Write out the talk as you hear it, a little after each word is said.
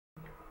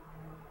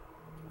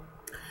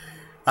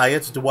Hi,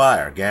 it's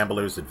Dwyer,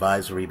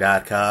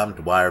 gamblersadvisory.com,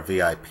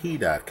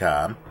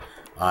 dwyervip.com.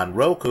 On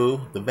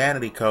Roku, the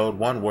vanity code,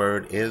 one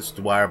word, is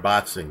Dwyer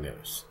Boxing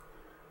News.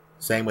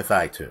 Same with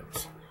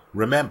iTunes.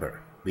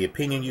 Remember, the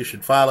opinion you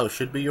should follow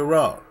should be your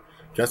own.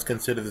 Just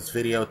consider this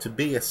video to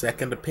be a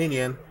second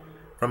opinion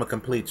from a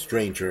complete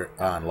stranger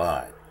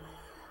online.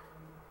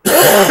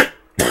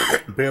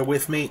 Bear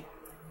with me.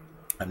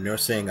 I'm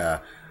nursing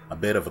a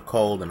bit of a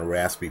cold and a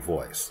raspy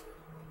voice.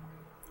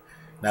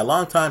 Now,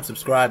 longtime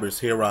subscribers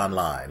here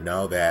online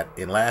know that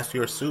in last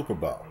year's Super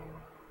Bowl,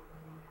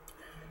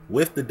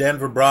 with the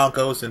Denver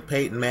Broncos and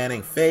Peyton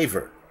Manning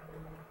favored,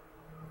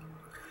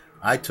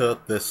 I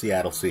took the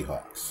Seattle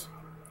Seahawks.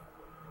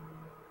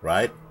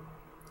 Right?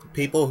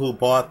 People who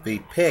bought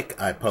the pick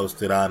I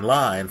posted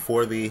online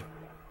for the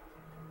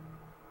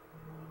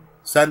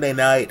Sunday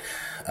night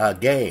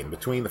game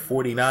between the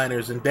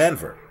 49ers and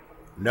Denver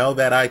know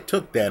that I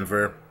took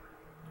Denver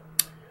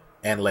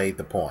and laid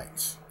the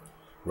points.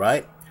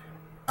 Right?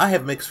 I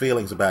have mixed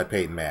feelings about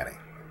Peyton Manning.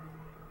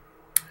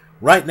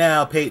 Right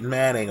now, Peyton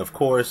Manning, of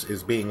course,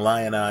 is being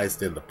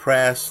lionized in the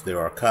press. There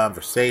are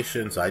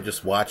conversations. I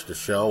just watched a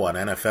show on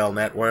NFL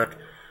Network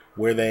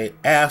where they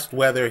asked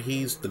whether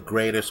he's the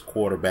greatest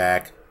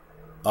quarterback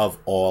of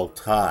all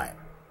time.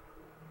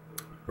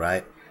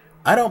 Right?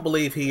 I don't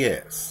believe he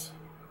is.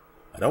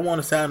 I don't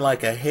want to sound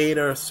like a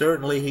hater.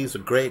 Certainly, he's a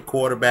great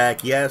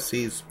quarterback. Yes,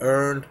 he's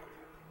earned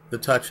the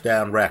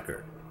touchdown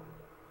record.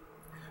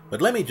 But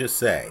let me just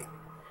say,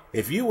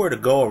 if you were to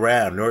go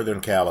around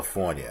Northern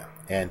California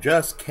and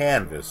just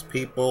canvass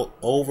people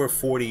over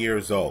 40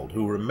 years old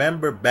who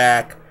remember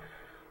back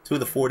to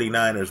the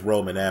 49ers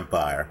Roman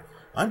Empire,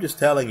 I'm just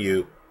telling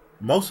you,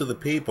 most of the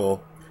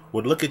people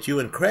would look at you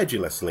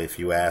incredulously if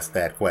you asked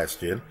that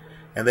question,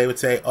 and they would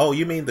say, oh,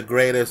 you mean the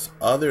greatest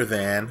other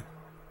than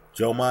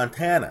Joe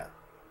Montana?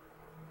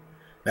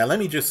 Now, let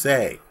me just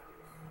say,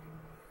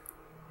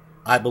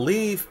 I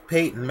believe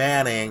Peyton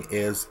Manning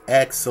is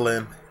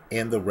excellent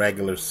in the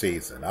regular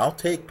season. I'll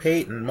take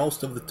Peyton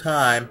most of the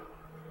time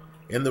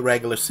in the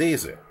regular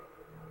season.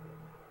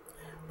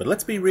 But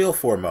let's be real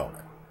for a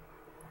moment.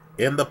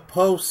 In the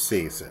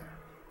postseason,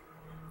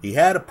 he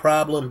had a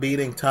problem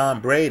beating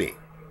Tom Brady,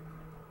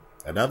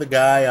 another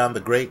guy on the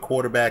great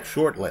quarterback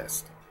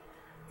shortlist,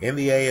 in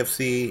the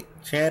AFC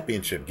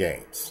championship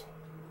games.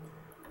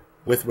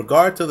 With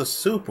regard to the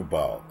Super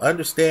Bowl,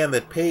 understand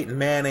that Peyton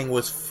Manning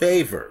was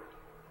favored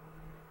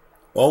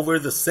over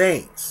the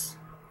Saints,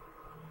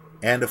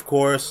 and, of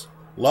course,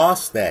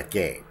 lost that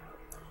game.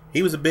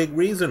 He was a big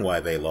reason why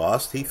they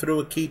lost. He threw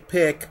a key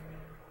pick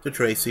to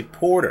Tracy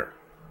Porter,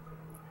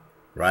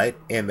 right,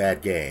 in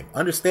that game.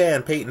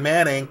 Understand, Peyton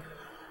Manning,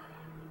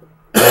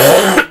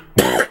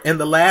 in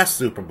the last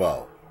Super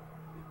Bowl,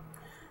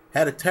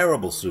 had a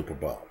terrible Super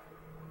Bowl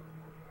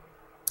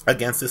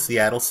against the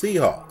Seattle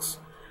Seahawks,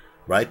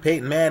 right?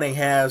 Peyton Manning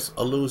has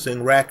a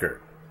losing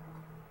record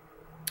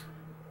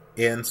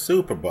in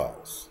Super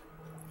Bowls.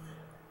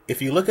 If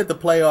you look at the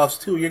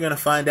playoffs, too, you're going to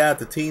find out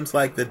that teams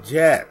like the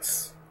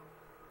Jets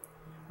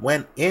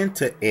went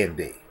into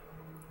Indy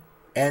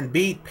and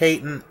beat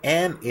Peyton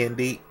and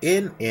Indy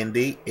in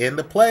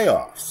the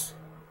playoffs.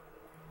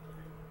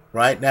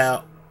 Right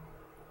now,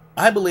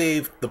 I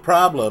believe the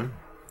problem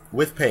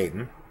with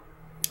Peyton,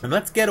 and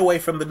let's get away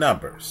from the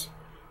numbers,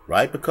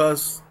 right?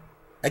 Because,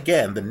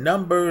 again, the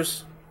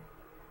numbers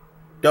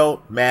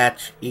don't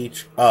match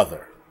each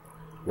other,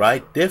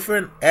 right?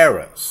 Different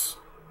eras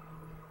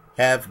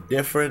have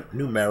different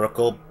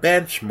numerical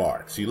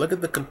benchmarks. You look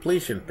at the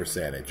completion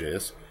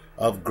percentages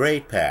of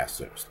great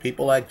passers,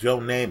 people like Joe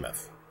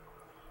Namath,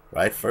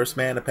 right? First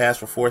man to pass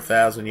for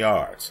 4,000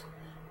 yards.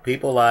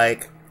 People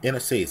like, in a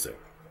season,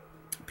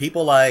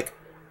 people like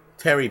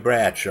Terry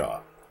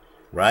Bradshaw,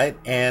 right?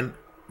 And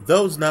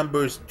those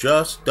numbers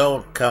just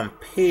don't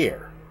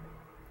compare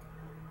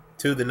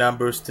to the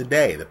numbers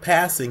today. The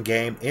passing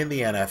game in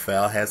the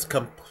NFL has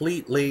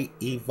completely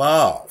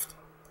evolved.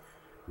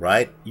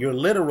 Right? You're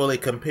literally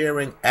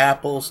comparing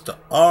apples to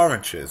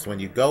oranges when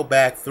you go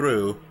back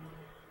through,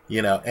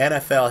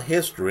 NFL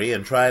history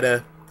and try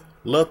to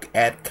look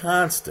at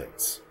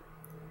constants.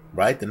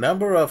 Right? The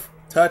number of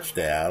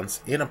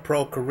touchdowns in a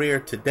pro career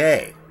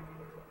today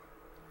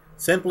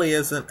simply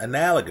isn't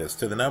analogous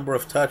to the number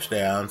of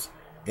touchdowns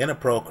in a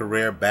pro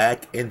career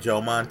back in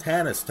Joe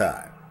Montana's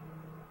time.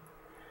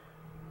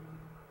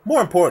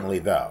 More importantly,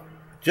 though,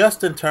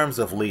 just in terms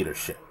of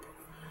leadership,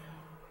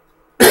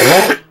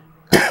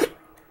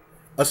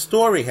 a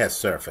story has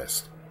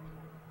surfaced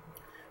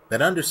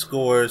that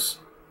underscores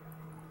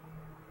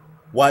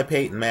why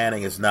Peyton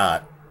Manning is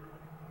not,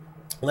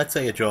 let's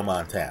say, a Joe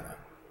Montana.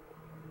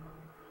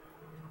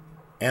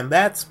 And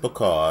that's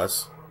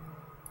because,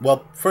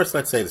 well, first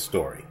let's say the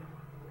story.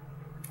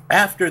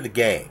 After the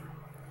game,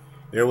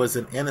 there was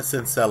an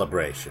innocent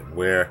celebration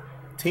where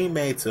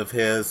teammates of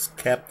his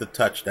kept the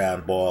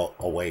touchdown ball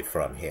away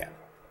from him.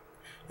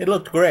 It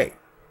looked great,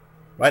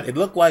 right? It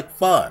looked like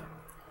fun.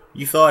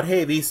 You thought,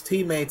 hey, these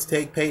teammates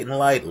take Peyton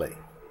lightly,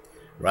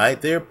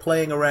 right? They're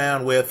playing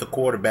around with the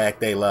quarterback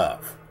they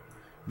love.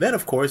 Then,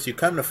 of course, you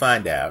come to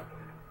find out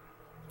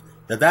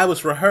that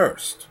was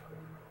rehearsed,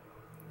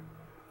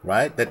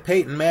 right? That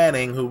Peyton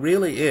Manning, who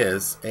really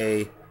is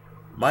a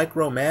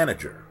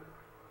micromanager,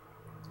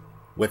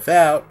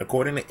 without,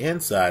 according to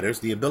insiders,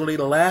 the ability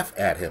to laugh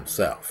at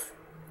himself,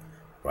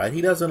 right?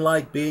 He doesn't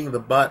like being the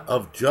butt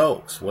of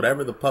jokes,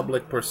 whatever the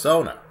public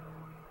persona,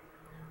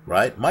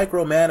 right?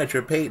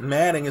 Micromanager Peyton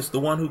Manning is the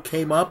one who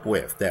came up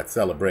with that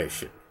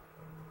celebration.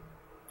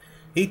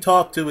 He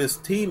talked to his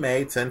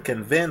teammates and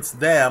convinced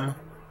them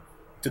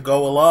to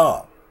go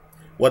along.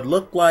 What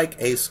looked like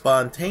a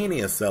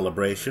spontaneous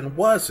celebration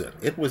wasn't.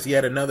 It was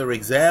yet another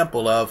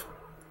example of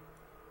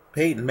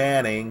Peyton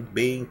Manning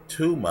being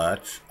too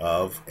much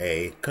of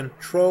a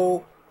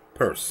control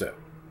person,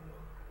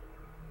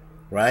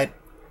 right?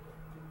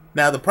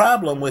 Now, the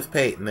problem with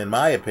Peyton, in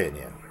my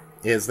opinion,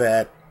 is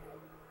that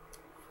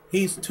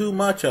he's too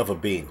much of a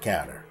bean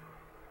counter.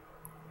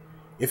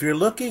 If you're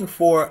looking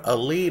for a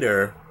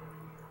leader,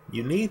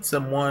 you need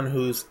someone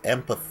who's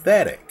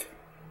empathetic.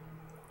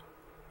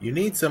 You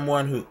need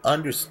someone who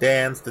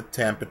understands the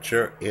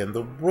temperature in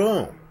the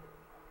room.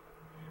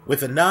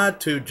 With a nod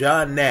to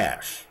John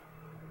Nash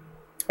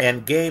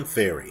and game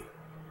theory,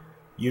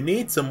 you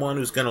need someone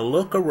who's going to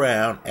look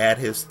around at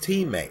his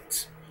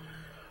teammates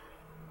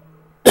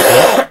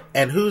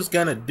and who's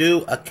going to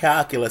do a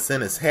calculus in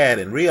his head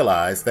and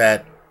realize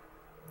that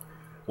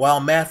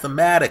while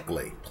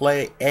mathematically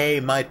play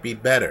A might be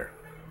better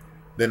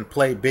than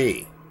play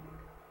B,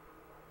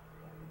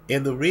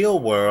 in the real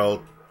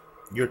world,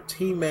 your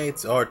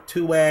teammates are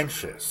too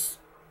anxious.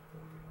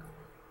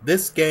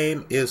 This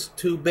game is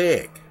too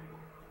big.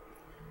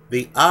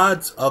 The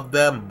odds of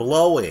them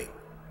blowing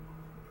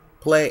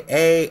play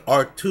A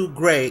are too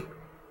great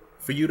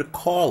for you to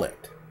call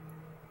it.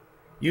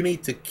 You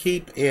need to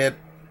keep it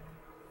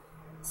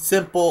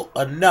simple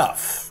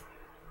enough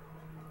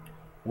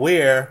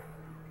where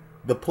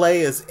the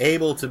play is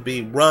able to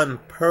be run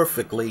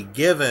perfectly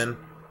given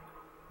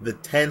the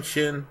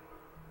tension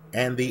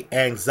and the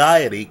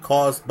anxiety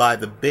caused by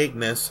the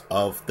bigness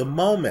of the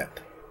moment.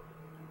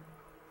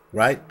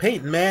 Right?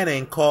 Peyton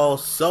Manning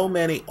calls so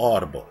many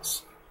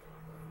audibles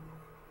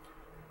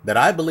that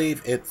I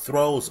believe it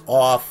throws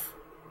off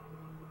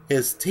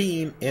his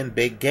team in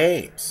big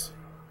games.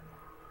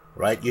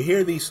 Right? You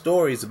hear these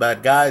stories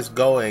about guys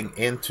going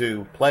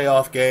into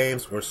playoff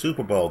games or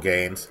Super Bowl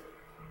games,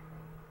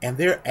 and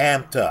they're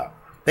amped up.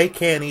 They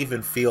can't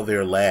even feel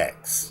their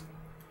legs.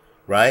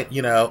 Right?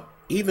 You know,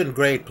 even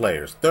great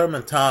players.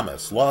 Thurman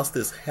Thomas lost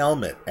his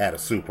helmet at a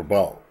Super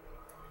Bowl.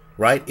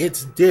 Right?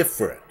 It's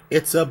different.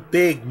 It's a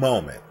big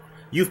moment.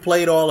 You've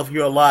played all of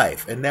your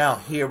life, and now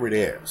here it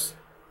is.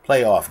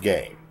 Playoff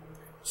game.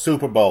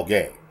 Super Bowl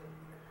game.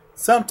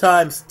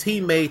 Sometimes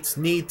teammates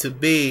need to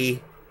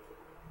be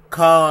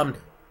calmed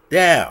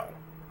down.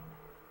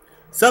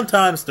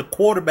 Sometimes the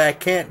quarterback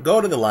can't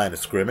go to the line of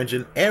scrimmage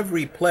and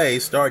every play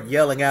start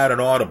yelling out an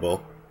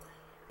audible.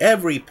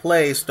 Every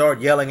play start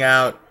yelling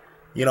out,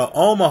 you know,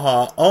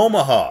 Omaha,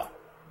 Omaha.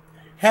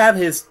 Have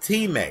his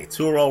teammates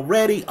who are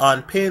already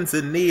on pins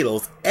and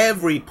needles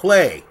every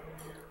play,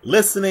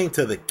 listening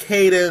to the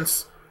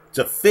cadence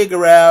to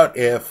figure out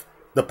if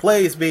the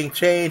play is being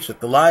changed at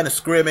the line of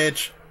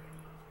scrimmage.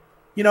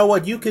 You know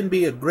what? You can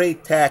be a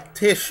great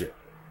tactician.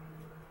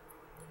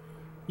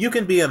 You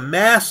can be a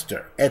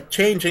master at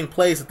changing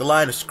plays at the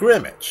line of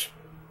scrimmage.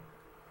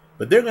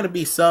 But there are going to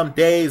be some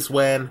days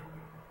when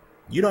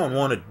you don't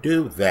want to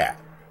do that.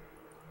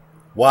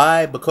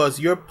 Why? Because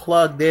you're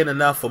plugged in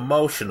enough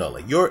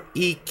emotionally. Your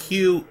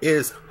EQ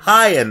is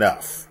high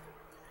enough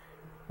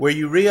where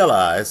you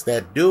realize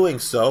that doing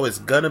so is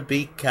going to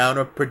be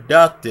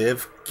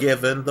counterproductive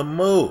given the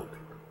mood.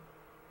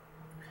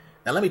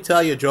 Now let me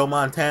tell you Joe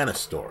Montana's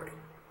story.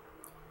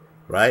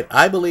 Right?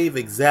 I believe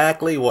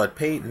exactly what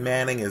Peyton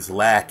Manning is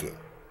lacking.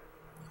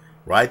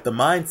 Right? The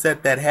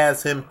mindset that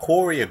has him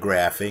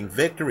choreographing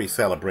victory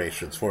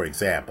celebrations, for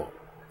example.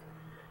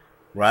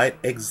 Right?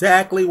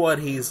 Exactly what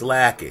he's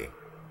lacking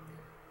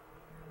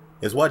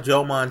is what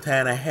Joe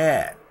Montana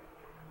had.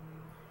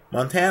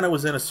 Montana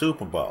was in a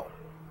Super Bowl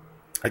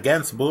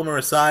against Boomer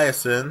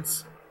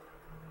Esiason's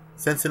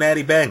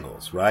Cincinnati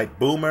Bengals, right?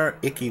 Boomer,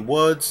 Ickey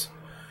Woods.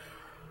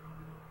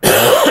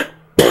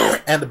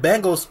 And the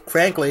Bengals,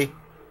 frankly,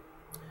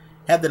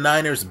 had the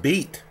Niners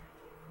beat.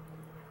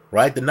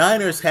 Right? The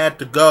Niners had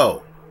to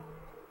go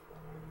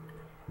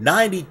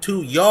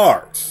 92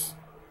 yards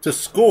to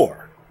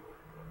score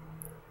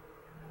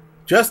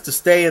just to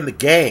stay in the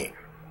game.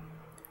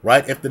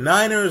 Right? If the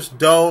Niners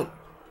don't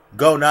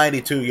go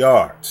 92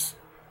 yards,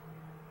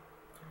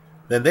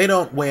 then they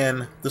don't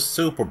win the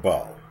Super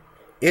Bowl.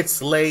 It's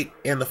late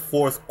in the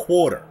fourth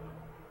quarter.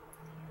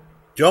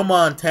 Joe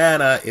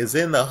Montana is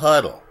in the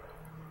huddle,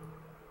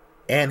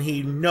 and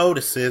he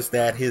notices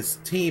that his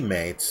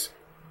teammates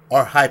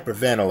are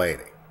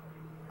hyperventilating.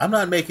 I'm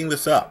not making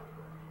this up.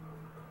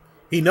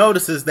 He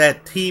notices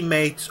that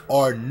teammates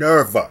are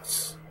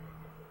nervous.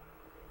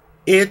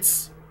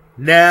 It's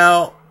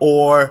now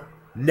or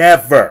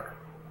never.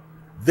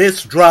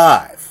 This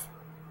drive,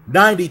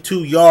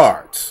 92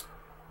 yards.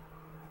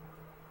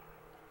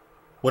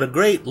 What a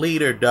great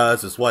leader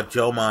does is what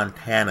Joe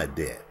Montana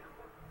did.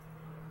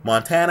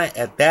 Montana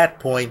at that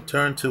point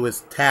turned to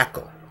his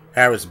tackle,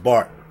 Harris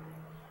Barton,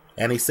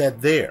 and he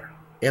said there,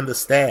 in the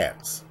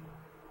stands,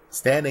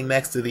 standing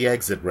next to the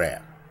exit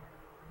ramp,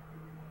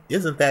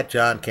 "Isn't that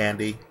John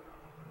Candy?"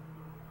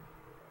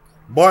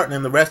 Barton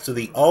and the rest of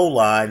the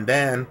O-line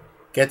then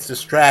gets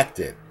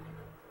distracted.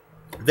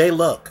 They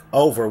look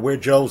over where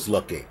Joe's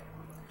looking.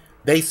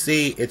 They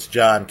see it's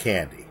John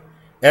Candy.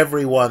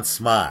 Everyone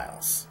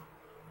smiles,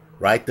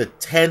 right? The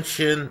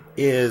tension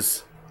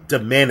is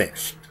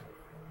diminished.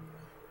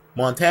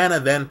 Montana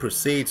then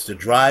proceeds to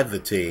drive the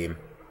team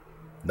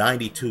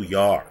 92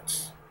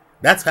 yards.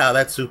 That's how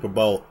that Super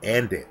Bowl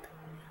ended.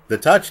 The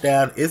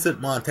touchdown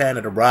isn't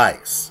Montana to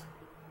Rice.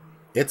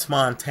 It's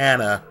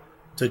Montana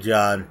to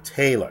John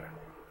Taylor,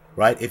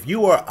 right? If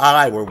you or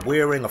I were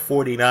wearing a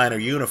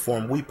 49er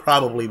uniform, we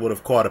probably would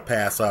have caught a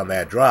pass on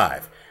that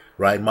drive,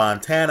 right?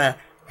 Montana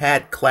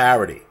had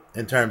clarity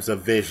in terms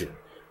of vision.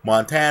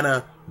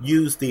 Montana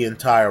used the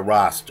entire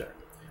roster.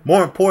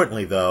 More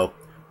importantly, though,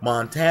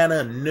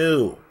 Montana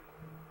knew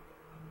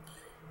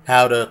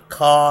how to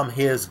calm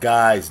his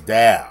guys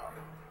down.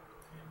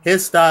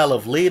 His style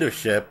of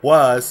leadership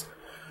was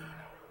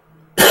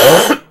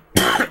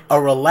a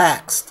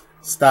relaxed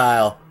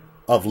style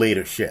of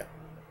leadership.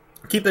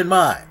 Keep in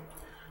mind,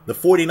 the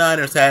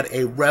 49ers had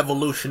a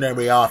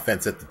revolutionary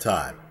offense at the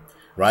time,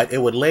 right?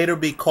 It would later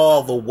be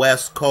called the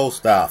West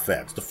Coast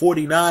offense. The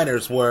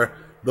 49ers were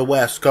the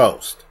West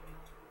Coast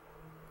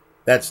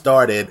that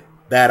started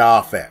that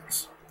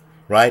offense,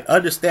 right?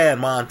 Understand,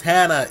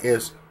 Montana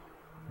is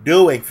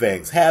doing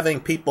things, having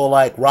people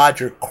like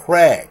Roger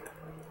Craig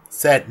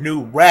set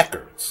new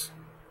records,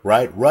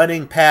 right?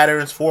 Running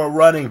patterns for a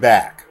running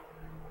back,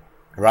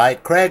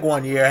 right? Craig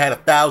one year had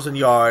 1,000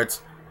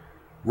 yards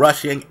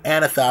rushing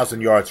and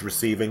 1,000 yards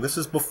receiving. This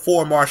is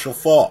before Marshall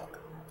Faulk,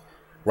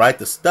 right?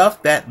 The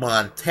stuff that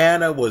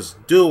Montana was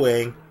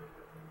doing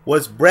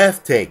was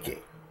breathtaking.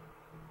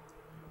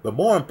 But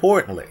more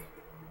importantly,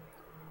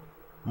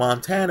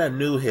 Montana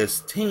knew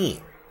his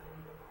team,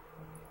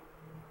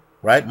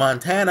 right?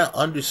 Montana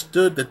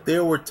understood that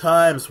there were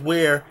times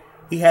where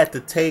he had to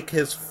take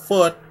his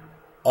foot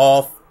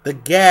off the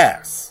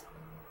gas.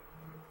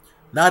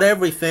 Not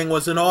everything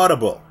was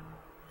inaudible.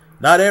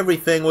 Not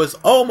everything was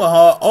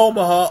Omaha,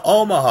 Omaha,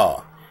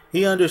 Omaha.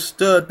 He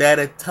understood that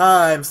at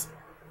times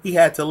he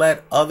had to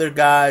let other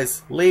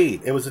guys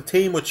lead. It was a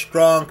team with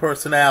strong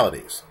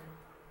personalities.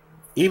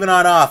 Even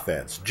on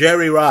offense,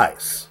 Jerry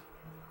Rice,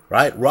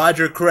 right?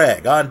 Roger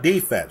Craig. On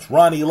defense,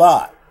 Ronnie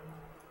Lott,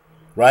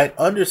 right?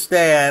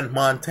 Understand,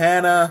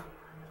 Montana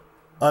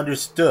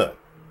understood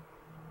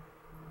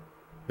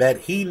that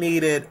he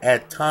needed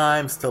at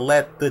times to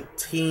let the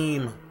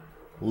team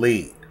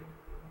lead,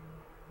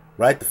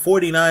 right? The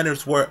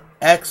 49ers were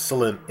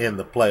excellent in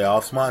the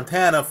playoffs.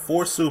 Montana,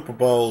 4 Super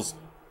Bowls,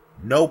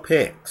 no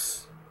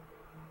picks,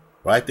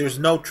 right? There's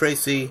no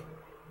Tracy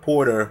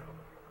Porter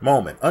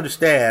moment.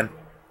 Understand,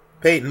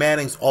 Peyton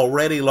Manning's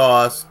already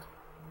lost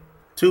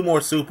 2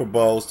 more Super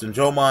Bowls than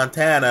Joe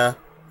Montana,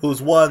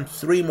 who's won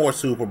 3 more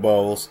Super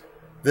Bowls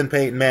than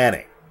Peyton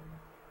Manning,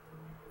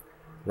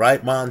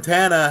 right?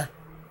 Montana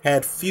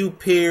had few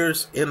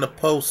peers in the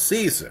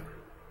postseason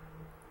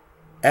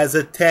as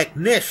a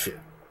technician,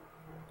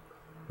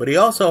 but he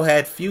also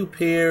had few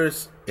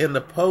peers in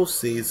the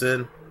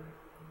postseason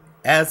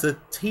as a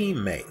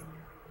teammate,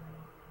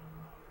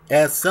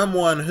 as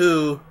someone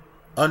who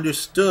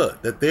understood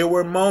that there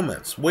were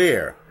moments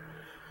where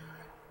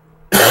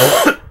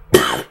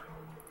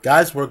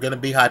guys were going to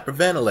be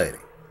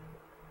hyperventilating.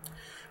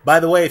 By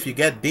the way, if you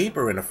get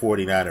deeper into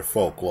 49er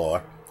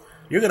folklore,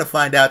 you're going to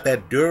find out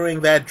that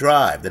during that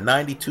drive, the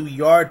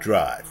 92-yard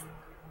drive,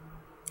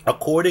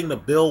 according to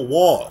Bill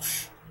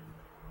Walsh,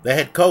 the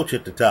head coach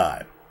at the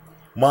time,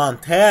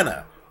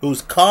 Montana,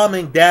 who's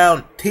calming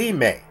down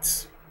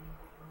teammates,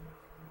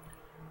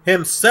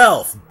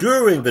 himself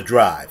during the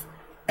drive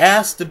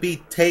asked to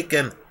be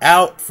taken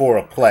out for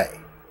a play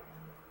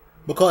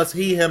because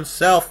he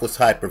himself was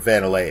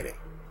hyperventilating,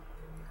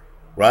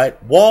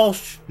 right?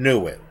 Walsh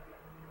knew it.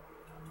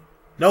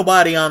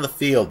 Nobody on the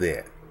field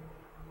did,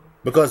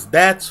 because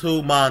that's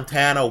who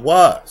Montana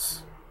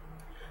was.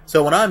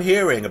 So when I'm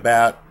hearing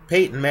about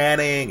Peyton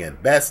Manning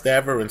and best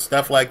ever and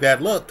stuff like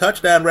that, look,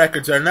 touchdown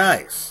records are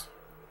nice,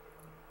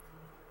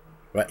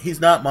 right? He's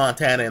not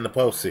Montana in the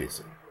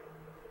postseason.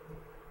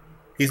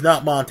 He's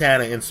not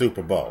Montana in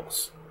Super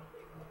Bowls.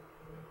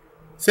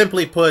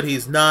 Simply put,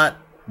 he's not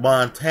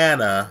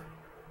Montana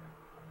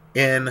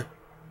in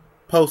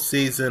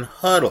postseason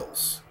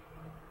huddles,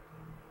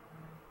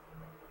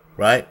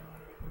 right?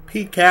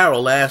 Pete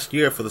Carroll last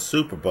year for the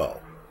Super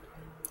Bowl,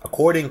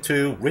 according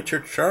to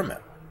Richard Sherman,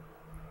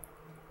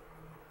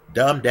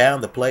 dumbed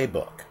down the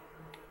playbook,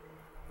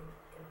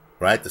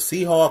 right? The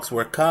Seahawks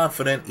were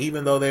confident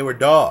even though they were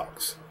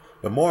dogs.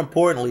 But more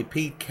importantly,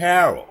 Pete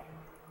Carroll,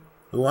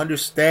 who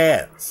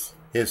understands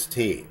his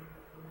team,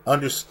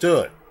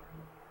 understood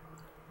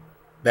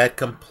that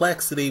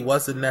complexity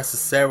wasn't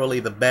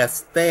necessarily the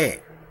best thing.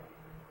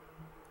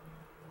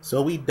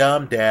 So we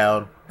dumbed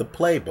down the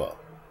playbook.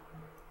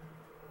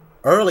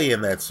 Early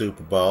in that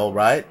Super Bowl,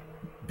 right,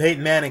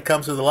 Peyton Manning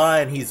comes to the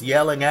line, he's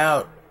yelling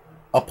out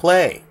a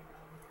play.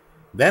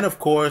 Then, of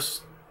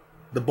course,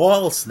 the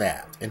ball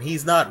snapped, and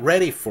he's not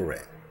ready for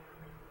it,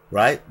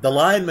 right? The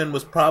lineman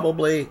was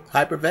probably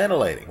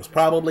hyperventilating, was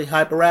probably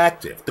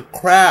hyperactive. The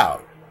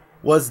crowd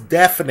was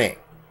deafening.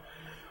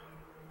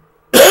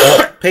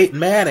 Peyton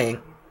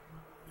Manning,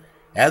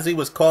 as he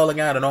was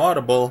calling out an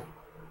audible,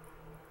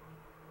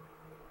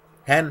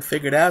 hadn't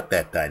figured out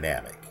that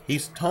dynamic.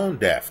 He's tone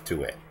deaf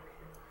to it.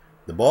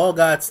 The ball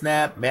got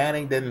snapped.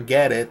 Manning didn't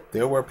get it.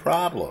 There were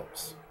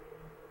problems.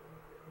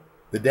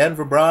 The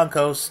Denver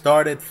Broncos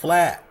started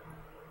flat.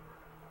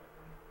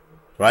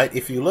 Right?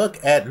 If you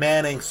look at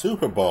Manning's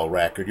Super Bowl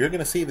record, you're going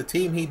to see the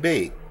team he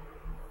beat.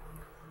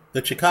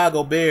 The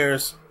Chicago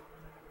Bears,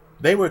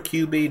 they were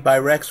QB'd by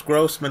Rex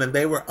Grossman, and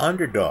they were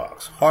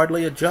underdogs.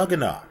 Hardly a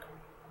juggernaut.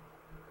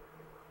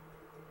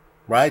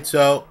 Right?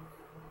 So,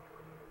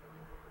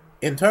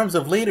 in terms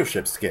of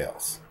leadership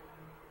skills,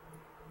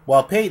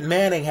 while Peyton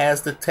Manning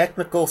has the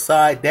technical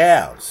side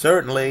down,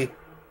 certainly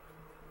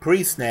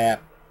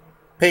pre-snap,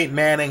 Peyton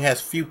Manning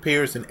has few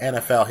peers in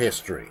NFL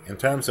history in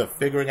terms of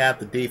figuring out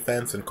the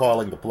defense and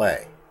calling the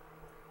play.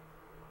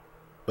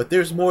 But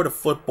there's more to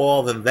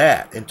football than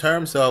that. In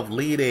terms of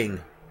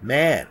leading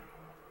men,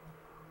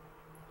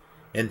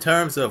 in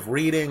terms of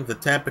reading the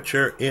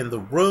temperature in the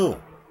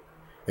room,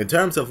 in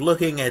terms of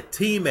looking at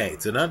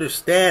teammates and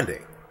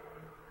understanding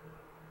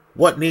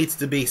what needs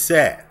to be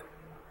said,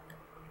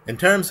 in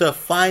terms of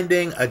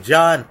finding a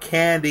John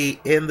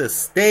Candy in the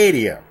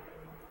stadium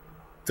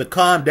to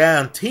calm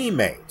down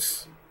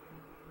teammates,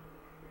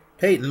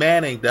 Peyton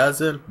Manning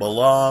doesn't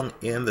belong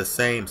in the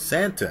same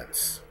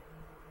sentence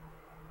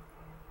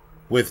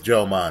with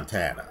Joe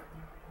Montana.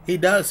 He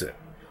doesn't.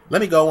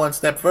 Let me go one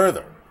step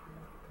further.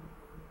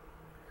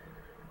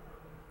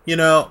 You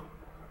know,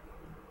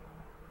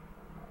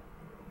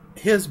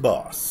 his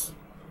boss,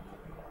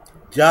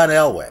 John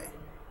Elway,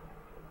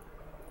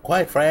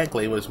 quite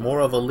frankly, was more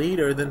of a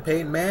leader than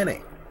Peyton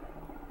Manning.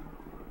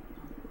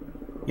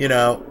 You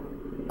know,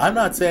 I'm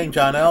not saying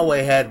John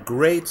Elway had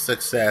great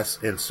success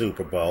in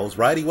Super Bowls,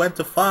 right? He went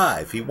to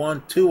 5. He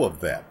won 2 of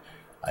them.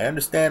 I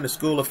understand the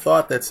school of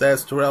thought that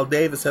says Terrell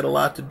Davis had a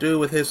lot to do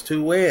with his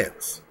 2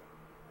 wins.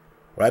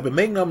 Right? But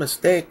make no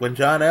mistake, when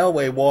John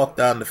Elway walked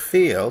on the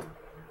field,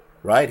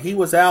 right, he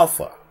was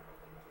alpha.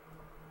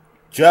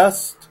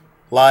 Just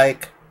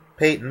like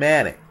Peyton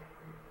Manning.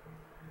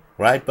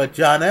 Right? But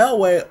John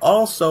Elway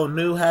also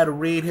knew how to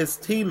read his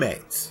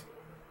teammates.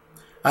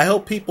 I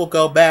hope people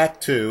go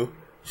back to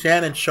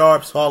Shannon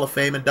Sharpe's Hall of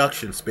Fame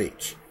induction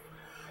speech.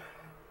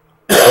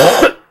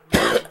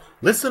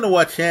 Listen to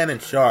what Shannon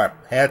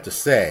Sharpe had to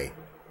say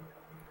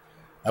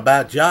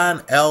about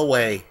John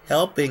Elway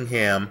helping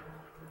him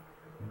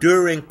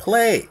during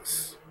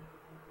plays.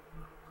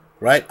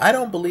 Right? I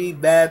don't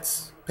believe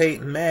that's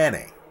Peyton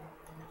Manning.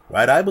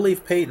 Right? I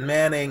believe Peyton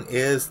Manning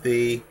is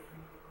the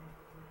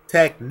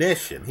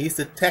technician. He's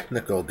the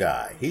technical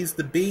guy. He's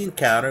the bean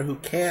counter who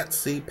can't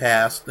see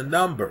past the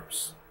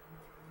numbers.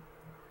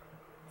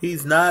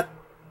 He's not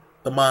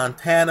the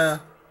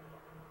Montana.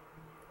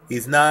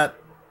 He's not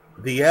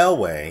the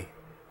Elway.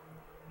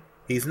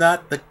 He's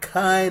not the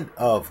kind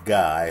of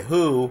guy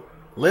who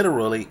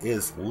literally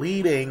is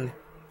leading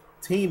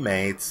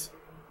teammates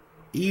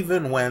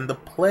even when the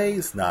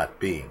play's not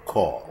being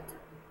called.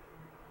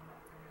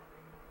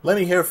 Let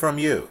me hear from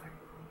you.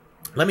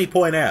 Let me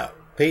point out,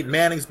 Peyton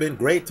Manning's been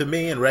great to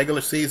me in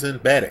regular season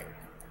betting.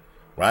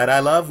 Right? I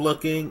love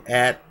looking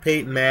at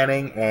Peyton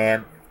Manning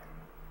and,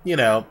 you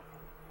know,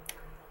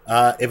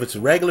 if it's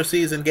a regular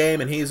season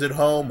game and he's at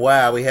home,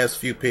 wow, he has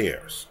few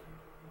peers.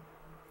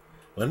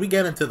 When we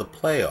get into the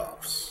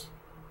playoffs,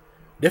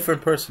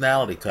 different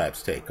personality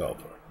types take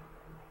over.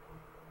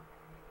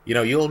 You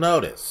know, you'll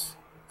notice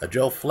a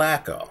Joe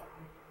Flacco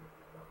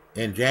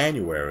in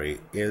January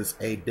is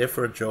a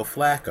different Joe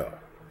Flacco.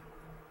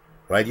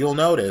 Right? You'll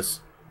notice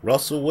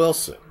Russell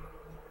Wilson.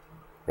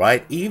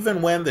 Right?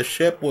 Even when the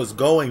ship was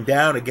going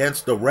down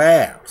against the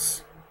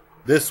Rams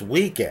this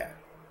weekend,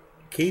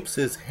 keeps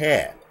his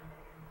head,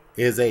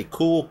 is a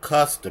cool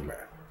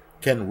customer,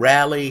 can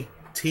rally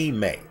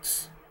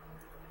teammates.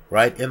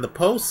 Right? In the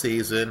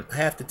postseason, I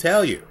have to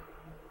tell you,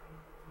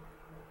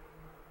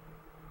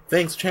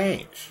 things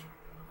change.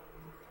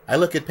 I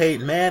look at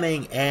Peyton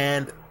Manning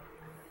and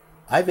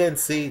I then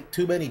see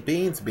too many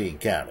beans being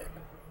counted.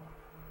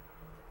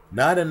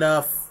 Not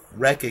enough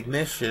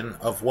recognition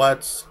of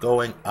what's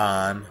going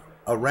on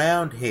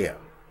around him.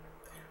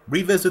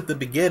 Revisit the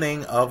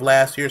beginning of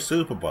last year's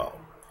Super Bowl.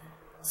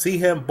 See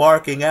him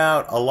barking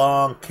out a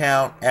long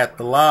count at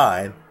the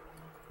line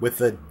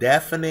with a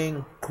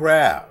deafening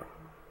crowd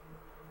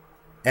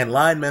and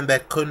linemen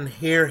that couldn't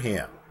hear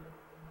him.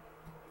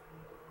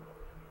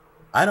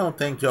 I don't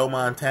think Joe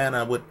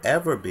Montana would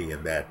ever be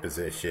in that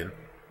position.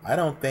 I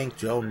don't think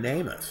Joe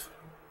Namath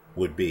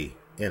would be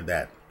in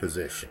that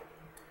position.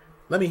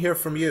 Let me hear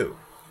from you.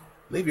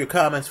 Leave your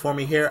comments for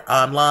me here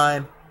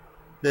online.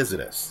 Visit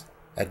us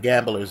at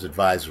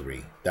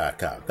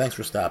gamblersadvisory.com. Thanks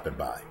for stopping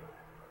by.